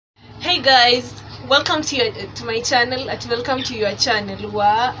Hey guys, welcome to my channel. Welcome to your channel.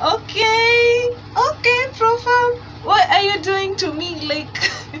 Wow. Okay, Profa, what are you doing to me? Like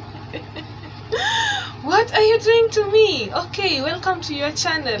what are you doing to me? Okay, welcome to your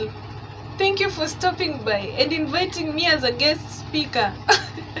channel. Thank you for stopping by and inviting me as a guest speaker.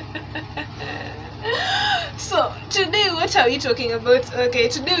 So today, what are we talking about? Okay,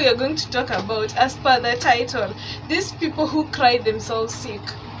 today we are going to talk about, as per the title, these people who cry themselves sick.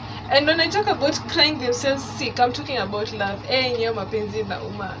 And when I talk about crying themselves sick, I'm talking about love. Mapenzi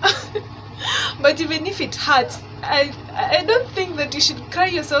nauma. But even if it hurts, I don't think that you should cry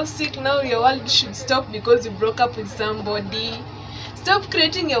yourself sick now. Your world should stop because you broke up with somebody. Stop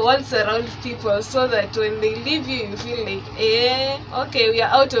creating your worlds around people so that when they leave you, you feel like, okay, we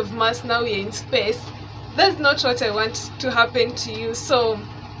are out of mass, now we are in space. That's not what I want to happen to you. So,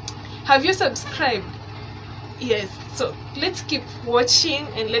 have you subscribed? Yes. So let's keep watching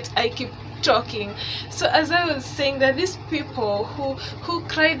and I keep talking. So as I was saying, that these people who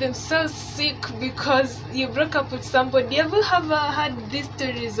cry themselves sick because you broke up with somebody. Have you ever had these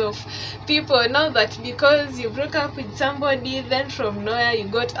stories of people now that because you broke up with somebody, then from nowhere you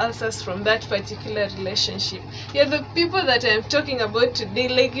got ulcers from that particular relationship? You're the people that I'm talking about today.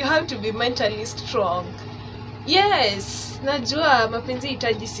 Like, you have to be mentally strong. Yes, najua mapenzi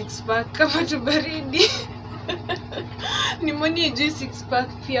itaji six pack kama tubaridi. Pneumonia ijui six pack,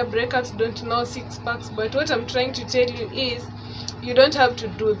 fear breakups don't know six packs. But what I'm trying to tell you is, you don't have to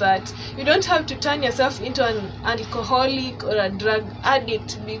do that. You don't have to turn yourself into an alcoholic or a drug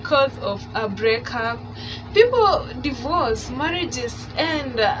addict because of a breakup. People divorce, marriages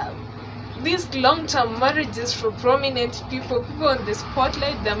end. These long-term marriages for prominent people on the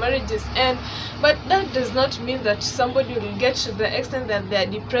spotlight, their marriages end. But that does not mean that somebody will get to the extent that they are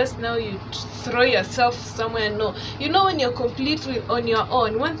depressed. Now you throw yourself somewhere. No, you know, when you're completely on your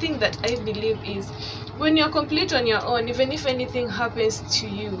own, one thing that I believe is, when you're complete on your own, even if anything happens to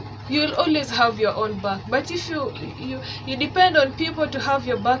you, you'll always have your own back. But if you depend on people to have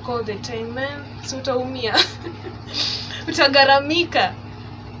your back all the time, man, utaumia. Utagaramika.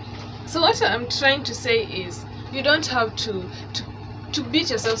 So what I'm trying to say is, you don't have to beat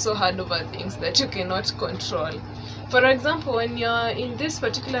yourself so hard over things that you cannot control. For example, when you're in this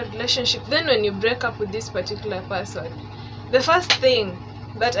particular relationship, then when you break up with this particular person, the first thing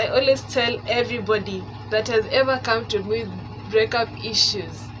that I always tell everybody that has ever come to me with breakup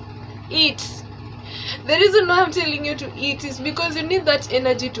issues, eat. The reason why I'm telling you to eat is because you need that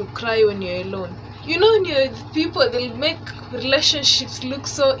energy to cry when you're alone. You know, when you're with people, they'll make relationships look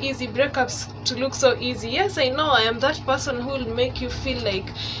so easy, breakups to look so easy. Yes, I know, I am that person who will make you feel like,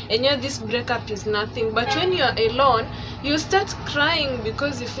 and yeah, this breakup is nothing. But when you're alone, you start crying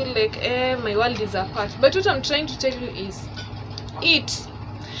because you feel like, my world is apart. But what I'm trying to tell you is, eat.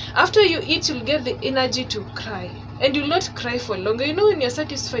 After you eat, you'll get the energy to cry. And you'll not cry for long. You know, when you're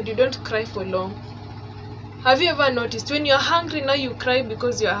satisfied, you don't cry for long. Have you ever noticed, when you're hungry, now you cry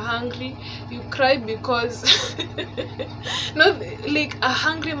because you're hungry? You cry because not like a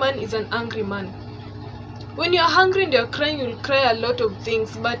hungry man is an angry man. When you're hungry and you're crying, you'll cry a lot of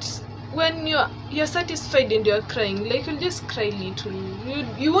things. But when you're satisfied and you're crying, like, you'll just cry little.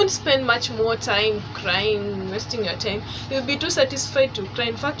 You won't spend much more time crying, wasting your time. You'll be too satisfied to cry.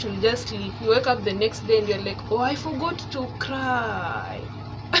 In fact, you'll just sleep. You wake up the next day and you're like, oh, I forgot to cry.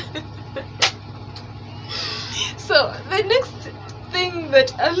 So the next thing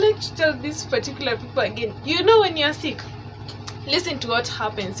that I'd like to tell these particular people again, you know, when you're sick, listen to what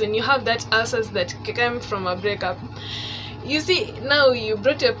happens when you have that ulcers that came from a breakup. You see, now you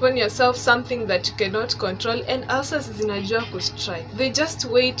brought upon yourself something that you cannot control, and ulcers zinajua kustrike. They just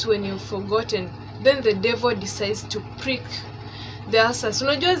wait when you've forgotten. Then the devil decides to prick the ulcers.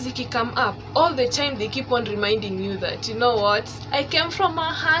 Unajua ziki come up all the time, they keep on reminding you that, you know what, I came from a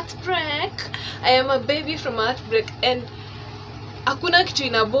heartbreak, I am a baby from a heartbreak. And hakuna kitu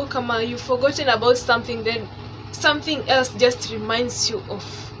inabo kama you've forgotten about something, then something else just reminds you of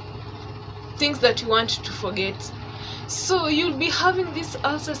things that you want to forget. So you'll be having these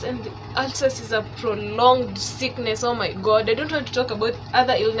ulcers, and the ulcers is a prolonged sickness. Oh my god, I don't want to talk about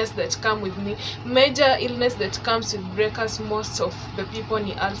other illness that come with me. Major illness that comes with breakers, most of the people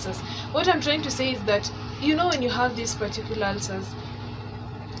need ulcers. What I'm trying to say is that, you know, when you have these particular ulcers,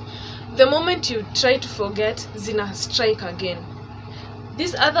 the moment you try to forget, zina strike again.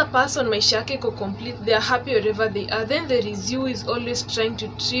 This other person, maisha yake iko complete, they are happy wherever they are. Then there is you is always trying to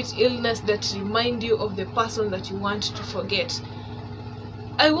treat illness that remind you of the person that you want to forget.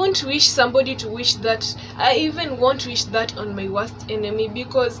 I won't wish somebody to wish that. I even won't wish that on my worst enemy,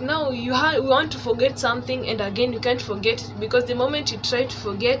 because now you want to forget something and again you can't forget it, because the moment you try to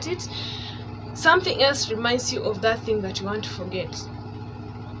forget it, something else reminds you of that thing that you want to forget.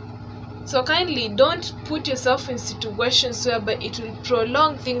 So kindly don't put yourself in situations whereby it will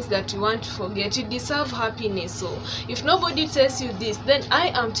prolong things that you want to forget. You deserve happiness. So if nobody tells you this, then I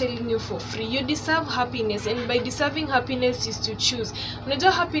am telling you for free. You deserve happiness, and by deserving happiness is to choose.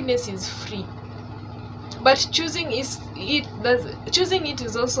 Unajua happiness is free, but choosing it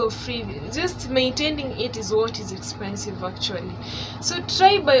is also free. Just maintaining it is what is expensive actually. So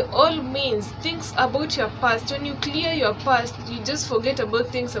try by all means think about your past. When you clear your past, you just forget about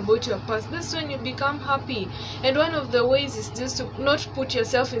things about your past. That's when you become happy. And one of the ways is just to not put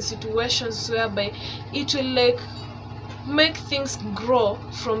yourself in situations whereby it will like make things grow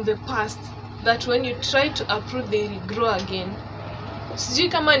from the past, that when you try to uproot they will grow again.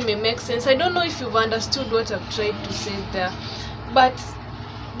 Sijui kama make sense. I don't know if you've understood what I've tried to say there. But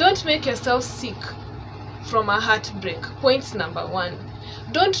don't make yourself sick from a heartbreak. Point number 1.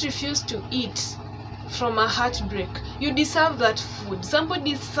 Don't refuse to eat from a heartbreak. You deserve that food.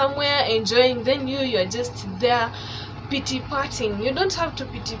 Somebody is somewhere enjoying, then you're just there pity partying. You don't have to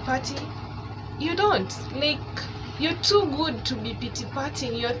pity party. You don't. Like, you're too good to be pity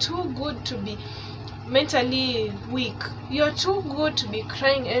partying. You're too good to be mentally weak. You're too good to be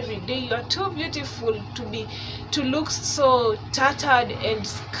crying every day. You're too beautiful to look so tattered and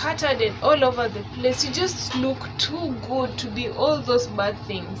scattered and all over the place. You just look too good to be all those bad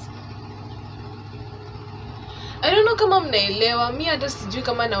things. I don't know kama mnaelewa. Mi hata sijui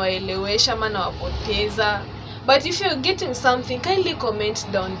kama nawaelewesha ama nawapoteza. But if you're getting something, kindly comment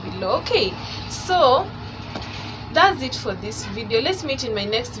down below. Okay, so that's it for this video. Let's meet in my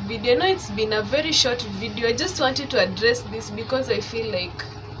next video. I know it's been a very short video. I just wanted to address this because I feel like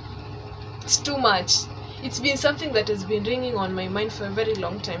it's too much. It's been something that has been ringing on my mind for a very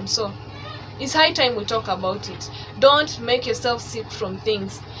long time. So it's high time we talk about it. Don't make yourself sick from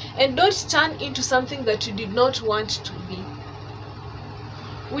things, and don't turn into something that you did not want to be.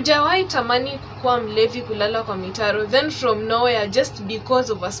 Hujawahi tamani kuwa mlevi, kulala kwa mitaro, then from nowhere, just because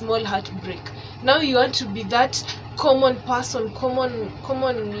of a small heartbreak, now you want to be that common person, common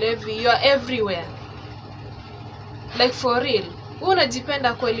mlevi. You are everywhere. Like, for real.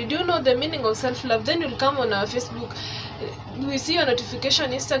 Unajipenda kweli? Do you know the meaning of self-love? Then you'll come on our Facebook. We see your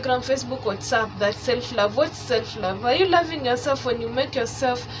notification, Instagram, Facebook, WhatsApp, that self-love. What's self-love? Are you loving yourself when you make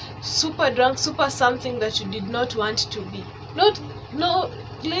yourself super drunk, super something that you did not want to be?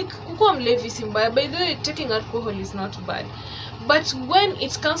 Like, kukuwa mlevi si mbaya. By the way, taking alcohol is not bad. But when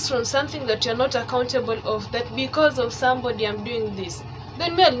it comes from something that you're not accountable of, that because of somebody I'm doing this,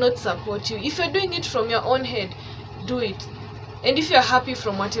 then me I'll not support you. If you're doing it from your own head, do it. And if you're happy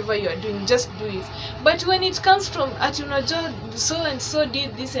from whatever you're doing, just do it. But when it comes from so and so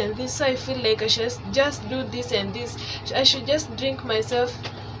did this and this, so I feel like I should just do this and this, I should just drink myself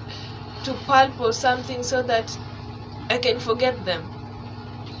to pulp or something so that I can forget them.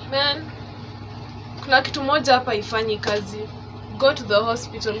 Man, kuna kitu moja hapa ifanyi kazi. Go to the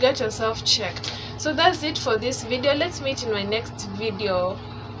hospital, get yourself checked. So that's it for this video. Let's meet in my next video.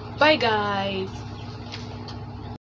 Bye guys.